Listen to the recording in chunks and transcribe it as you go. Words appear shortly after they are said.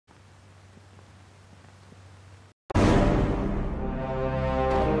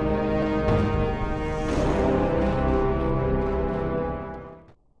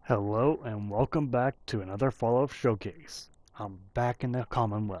Hello and welcome back to another Fallout Showcase. I'm back in the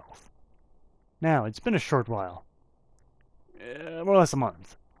Commonwealth. Now, it's been a short while. More or less a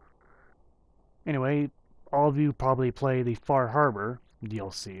month. Anyway, all of you probably play the Far Harbor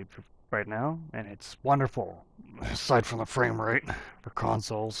DLC right now, and it's wonderful. Aside from the frame rate for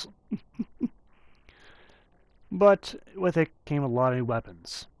consoles. But with it came a lot of new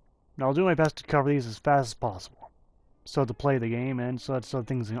weapons. Now, I'll do my best to cover these as fast as possible. So to play the game, and so that's other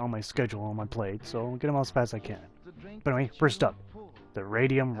things on my schedule on my plate, so I'll get them out as fast as I can. But anyway, first up, the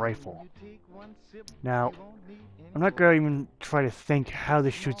Radium rifle. Now, I'm not going to even try to think how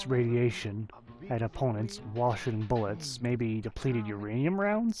this shoots radiation at opponents while shooting bullets. Maybe depleted uranium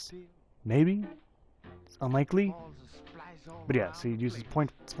rounds? Maybe? It's unlikely. But yeah, so it uses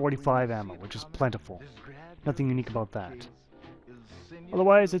 .45 ammo, which is plentiful. Nothing unique about that.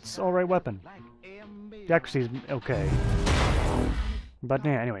 Otherwise, it's an alright weapon. The accuracy is okay. But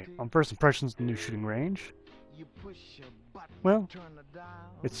yeah, anyway, on first impressions, the new shooting range. Well,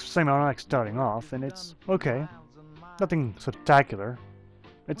 it's semi-automatic starting off, and it's okay. Nothing spectacular.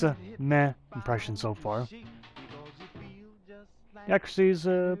 It's a meh impression so far. The accuracy is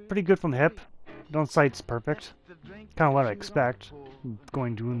pretty good from the hip. On sight's perfect. Kind of what I expect,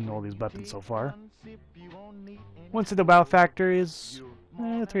 going doing all these weapons so far. Once the wow factor is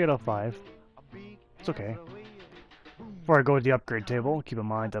 3 out of 5. It's okay. Before I go to the upgrade table, keep in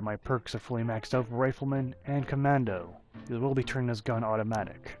mind that my perks are fully maxed out for Rifleman and Commando. These will be turning this gun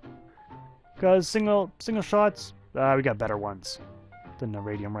automatic. Because single shots, we got better ones than the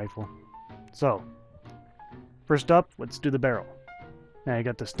Radium rifle. So, first up, let's do the barrel. Now you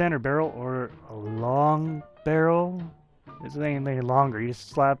got the standard barrel or a long barrel. This ain't any longer. You just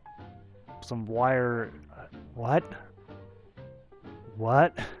slap some wire. What?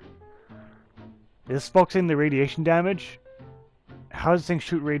 What? Is this focusing the radiation damage? How does this thing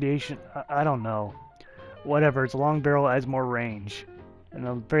shoot radiation? I don't know. Whatever, it's a long barrel, adds more range.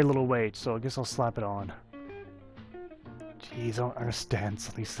 And very little weight, so I guess I'll slap it on. Jeez, I don't understand some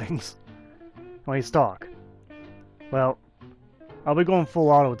of these things. Anyway, stock. Well, I'll be going full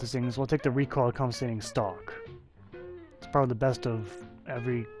auto with this thing, so I'll take the recoil compensating stock. It's probably the best of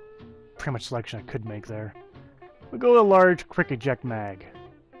every pretty much selection I could make there. We'll go with a large quick eject mag.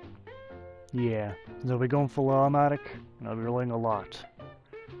 Yeah, so I'll be going full automatic, and I'll be rolling a lot.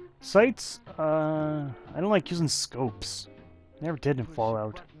 Sights, I don't like using scopes. Never did in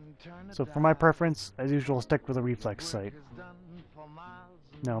Fallout. So for my preference, as usual, I'll stick with a reflex sight.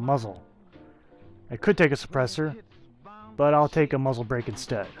 Now, muzzle. I could take a suppressor, but I'll take a muzzle brake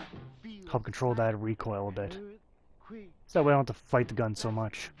instead. Help control that recoil a bit. So that way I don't have to fight the gun so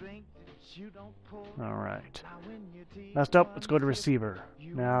much. Alright. Next up, let's go to receiver.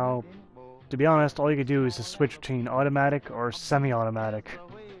 Now, to be honest, all you can do is just switch between automatic or semi-automatic.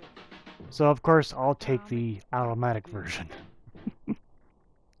 So of course, I'll take the automatic version.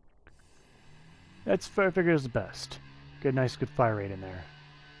 That's I figure is the best. Get a nice good fire rate in there.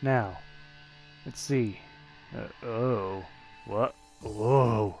 Now, let's see. Oh, what?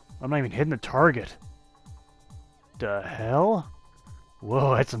 Whoa! I'm not even hitting the target. The hell?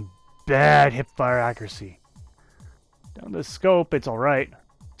 Whoa, that's some bad hip fire accuracy. Down the scope, it's alright.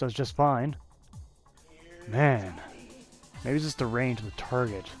 Does just fine. Man, maybe it's just the range of the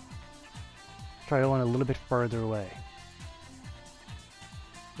target. Try going a little bit farther away.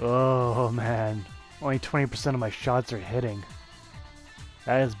 Oh man, only 20% of my shots are hitting.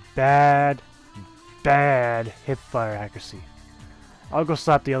 That is bad hip fire accuracy. I'll go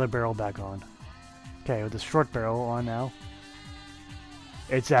slap the other barrel back on. Okay, with the short barrel on now,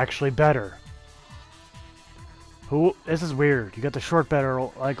 it's actually better. This is weird. You got the short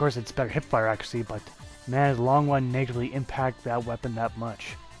barrel, of course it's better hip fire accuracy, but man, the long one negatively impact that weapon that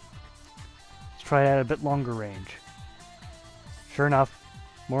much. Let's try it at a bit longer range. Sure enough,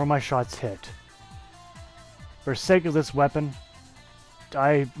 more of my shots hit. For the sake of this weapon,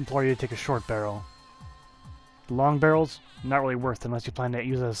 I implore you to take a short barrel. The long barrels, not really worth it unless you plan to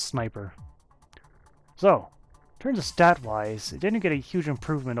use it as a sniper. So, in terms of stat-wise, it didn't get a huge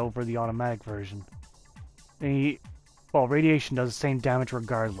improvement over the automatic version. Well, radiation does the same damage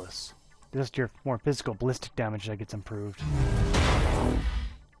regardless. Just your more physical ballistic damage that gets improved.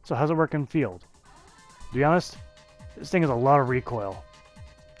 So how's it work in field? To be honest, this thing has a lot of recoil.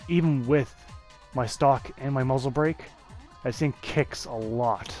 Even with my stock and my muzzle brake, this thing kicks a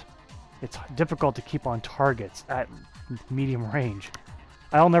lot. It's difficult to keep on targets at medium range.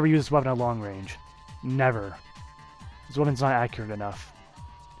 I'll never use this weapon at long range. Never. This weapon's not accurate enough.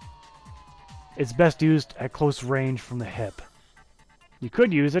 It's best used at close range from the hip. You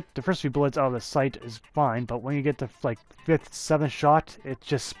could use it. The first few bullets out of the sight is fine, but when you get the, like, 5th, 7th shot, it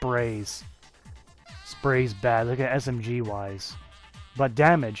just sprays. Sprays bad, like at SMG-wise. But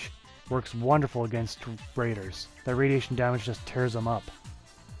damage works wonderful against raiders. That radiation damage just tears them up.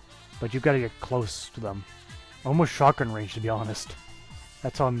 But you've got to get close to them. Almost shotgun range, to be honest.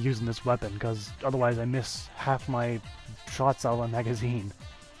 That's how I'm using this weapon, because otherwise I miss half my shots out of a magazine.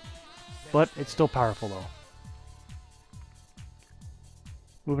 But it's still powerful, though.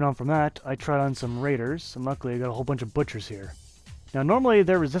 Moving on from that, I tried on some raiders, and luckily I got a whole bunch of butchers here. Now, normally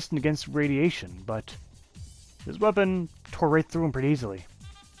they're resistant against radiation, but this weapon tore right through them pretty easily.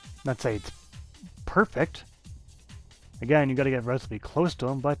 Not to say it's perfect. Again, you gotta get relatively close to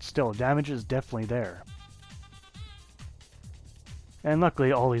them, but still, damage is definitely there. And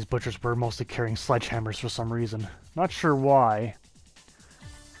luckily, all these butchers were mostly carrying sledgehammers for some reason. Not sure why,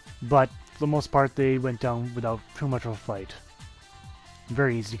 but for the most part, they went down without too much of a fight.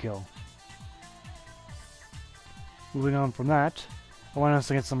 Very easy kill. Moving on from that, I went on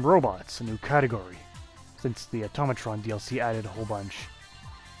to get some robots, a new category, since the Automatron DLC added a whole bunch.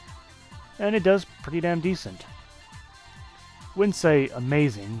 And it does pretty damn decent. Wouldn't say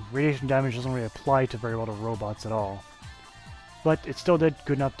amazing, radiation damage doesn't really apply to very well to robots at all. But it still did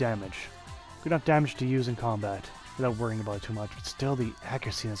good enough damage. Good enough damage to use in combat, without worrying about it too much, but still the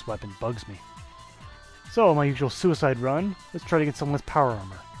accuracy in this weapon bugs me. So, my usual suicide run, let's try to get someone with power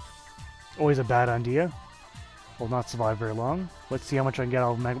armor. Always a bad idea. Will not survive very long. Let's see how much I can get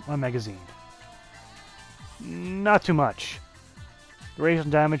out of my magazine. Not too much. The radiation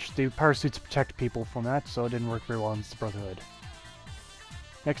damage, the power suits protect people from that, so it didn't work very well in the Brotherhood.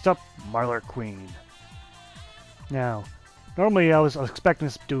 Next up, Marlar Queen. Now, normally I was expecting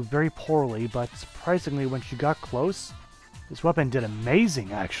this to do very poorly, but surprisingly when she got close, this weapon did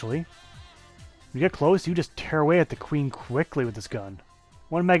amazing actually. When you get close, you just tear away at the Queen quickly with this gun.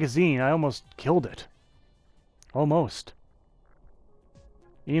 One magazine, I almost killed it. Almost.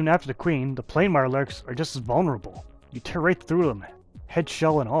 Even after the Queen, the plain Marlarks are just as vulnerable. You tear right through them, head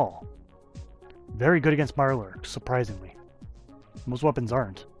shell and all. Very good against Marlarks, surprisingly. Most weapons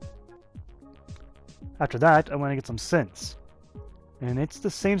aren't. After that, I want to get some synths. And it's the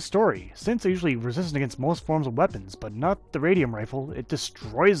same story. Synths are usually resistant against most forms of weapons, but not the Radium rifle. It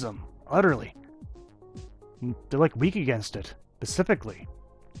destroys them, utterly. They're like weak against it, specifically.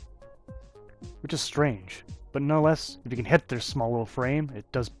 Which is strange. But nonetheless, if you can hit their small little frame, it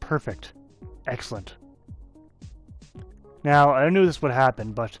does perfect. Excellent. Now, I knew this would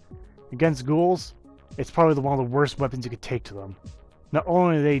happen, but against ghouls, it's probably one of the worst weapons you could take to them. Not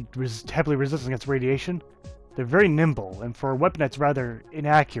only are they heavily resistant against radiation, they're very nimble, and for a weapon that's rather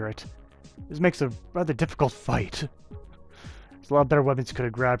inaccurate, this makes a rather difficult fight. There's a lot better weapons you could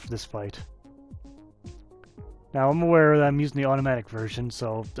have grabbed for this fight. Now, I'm aware that I'm using the automatic version,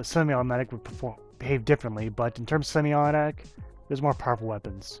 so the semi-automatic would behave differently, but in terms of semi-automatic, there's more powerful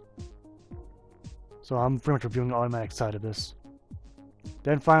weapons. So I'm pretty much reviewing the automatic side of this.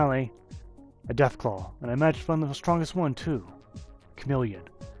 Then finally, a Deathclaw, and I imagine one of the strongest one too. Chameleon.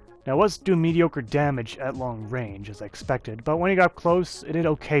 Now it was doing mediocre damage at long range, as I expected, but when he got close, it did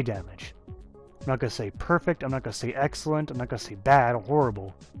okay damage. I'm not going to say perfect, I'm not going to say excellent, I'm not going to say bad or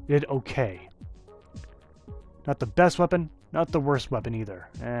horrible. It did okay. Not the best weapon, not the worst weapon either,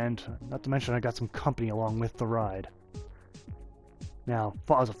 and not to mention I got some company along with the ride. Now,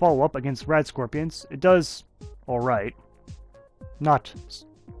 as a follow-up against Rad Scorpions, it does alright. Not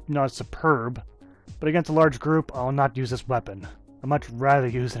superb, but against a large group, I'll not use this weapon. I'd much rather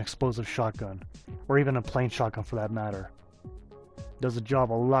use an explosive shotgun, or even a plain shotgun for that matter. It does the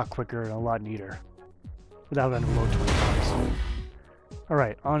job a lot quicker and a lot neater, without having to load 20 times.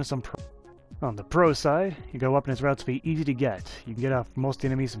 Alright, on to some pro. On the pro side, you got a weapon that's relatively easy to get. You can get off most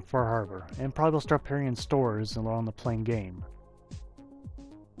enemies in Far Harbor, and probably will start appearing in stores along the playing game.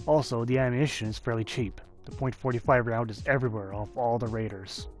 Also, the ammunition is fairly cheap. The .45 round is everywhere off all the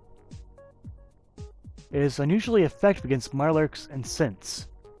raiders. It is unusually effective against Marlarks and Synths,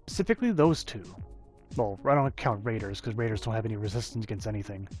 specifically those two. Well, I don't count raiders, because raiders don't have any resistance against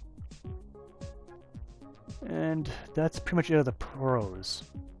anything. And that's pretty much it of the pros.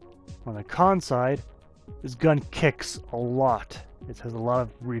 On the con side, this gun kicks a lot. It has a lot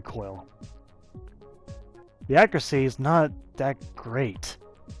of recoil. The accuracy is not that great.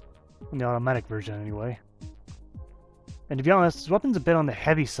 In the automatic version, anyway. And to be honest, this weapon's a bit on the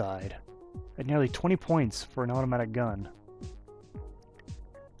heavy side. At nearly 20 points for an automatic gun.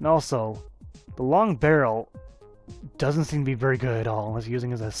 And also, the long barrel doesn't seem to be very good at all unless you're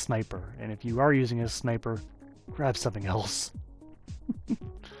using it as a sniper. And if you are using it as a sniper, grab something else.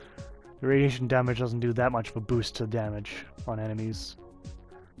 The radiation damage doesn't do that much of a boost to damage on enemies.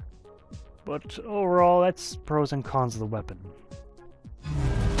 But overall, that's pros and cons of the weapon.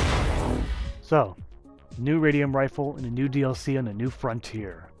 So, new Radium rifle and a new DLC on the new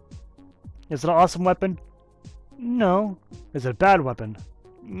frontier. Is it an awesome weapon? No. Is it a bad weapon?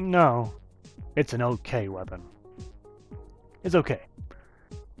 No. It's an okay weapon. It's okay.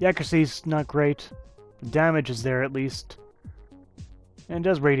 The accuracy's not great. The damage is there at least. And it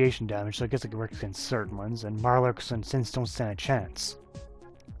does radiation damage, so I guess it works against certain ones, and Marlocks and Synths don't stand a chance.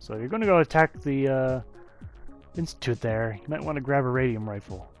 So if you're going to go attack the Institute there, you might want to grab a Radium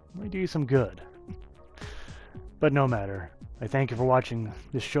rifle. It might do you some good. But no matter. I thank you for watching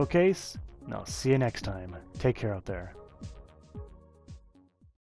this showcase, and I'll see you next time. Take care out there.